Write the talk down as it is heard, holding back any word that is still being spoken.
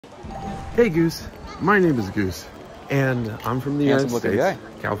Hey Goose, my name is Goose, and I'm from the United States,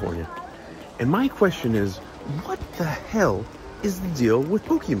 California. And my question is, what the hell is the deal with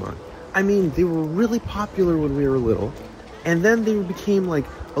Pokemon? I mean, they were really popular when we were little, and then they became like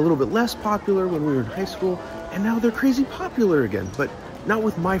a little bit less popular when we were in high school, and now they're crazy popular again, but not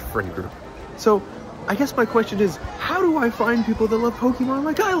with my friend group. So, I guess my question is, how do I find people that love Pokemon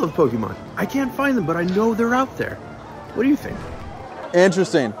like I love Pokemon? I can't find them, but I know they're out there. What do you think?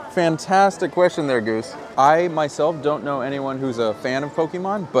 Interesting. Fantastic question there, Goose. I myself don't know anyone who's a fan of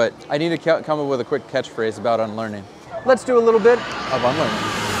Pokemon, but I need to come up with a quick catchphrase about unlearning. Let's do a little bit of unlearning.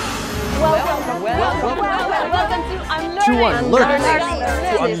 Welcome to Unlearning.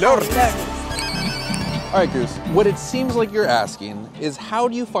 All right, Goose. What it seems like you're asking is, how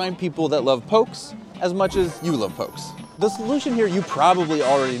do you find people that love Pokes as much as you love Pokes? The solution here you probably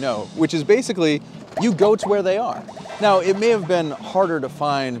already know, which is basically you go to where they are. Now, it may have been harder to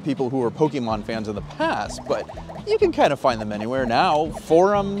find people who were Pokemon fans in the past, but you can kind of find them anywhere now.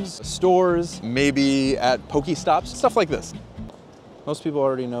 Forums, stores, maybe at Pokestops, stuff like this. Most people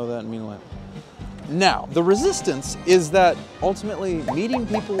already know that and mean what? Now, the resistance is that ultimately meeting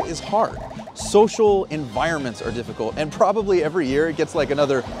people is hard. Social environments are difficult, and probably every year it gets like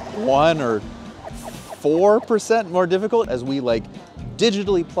another 1 or 4% more difficult as we like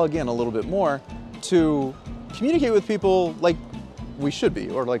digitally plug in a little bit more to communicate with people like we should be,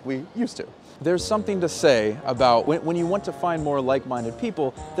 or like we used to. There's something to say about when you want to find more like-minded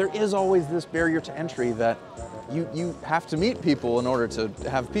people, there is always this barrier to entry that you have to meet people in order to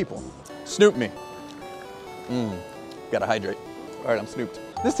have people. Snoop me. Gotta hydrate. All right, I'm snooped.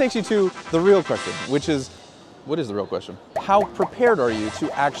 This takes you to the real question, which is, what is the real question? How prepared are you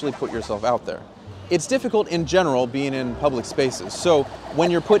to actually put yourself out there? It's difficult in general being in public spaces, so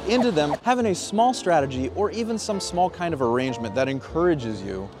when you're put into them, having a small strategy or even some small kind of arrangement that encourages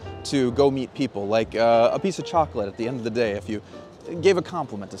you to go meet people, like a piece of chocolate at the end of the day if you gave a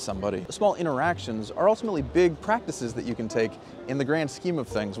compliment to somebody. Small interactions are ultimately big practices that you can take in the grand scheme of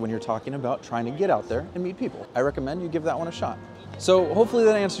things when you're talking about trying to get out there and meet people. I recommend you give that one a shot. So hopefully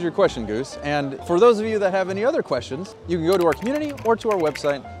that answers your question, Goose. And for those of you that have any other questions, you can go to our community or to our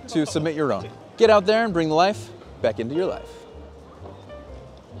website to submit your own. Get out there and bring the life back into your life.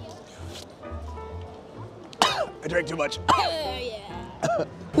 I drank too much.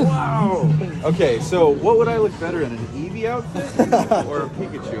 Wow. Okay, so what would I look better in, an Eevee outfit or a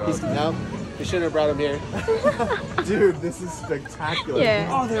Pikachu outfit? No, you shouldn't have brought him here. Dude, this is spectacular. Yeah.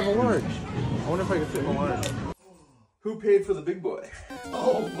 Oh, they have a large. I wonder if I could fit in a large. Who paid for the big boy?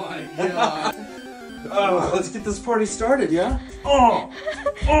 Oh my god. Let's get this party started, yeah?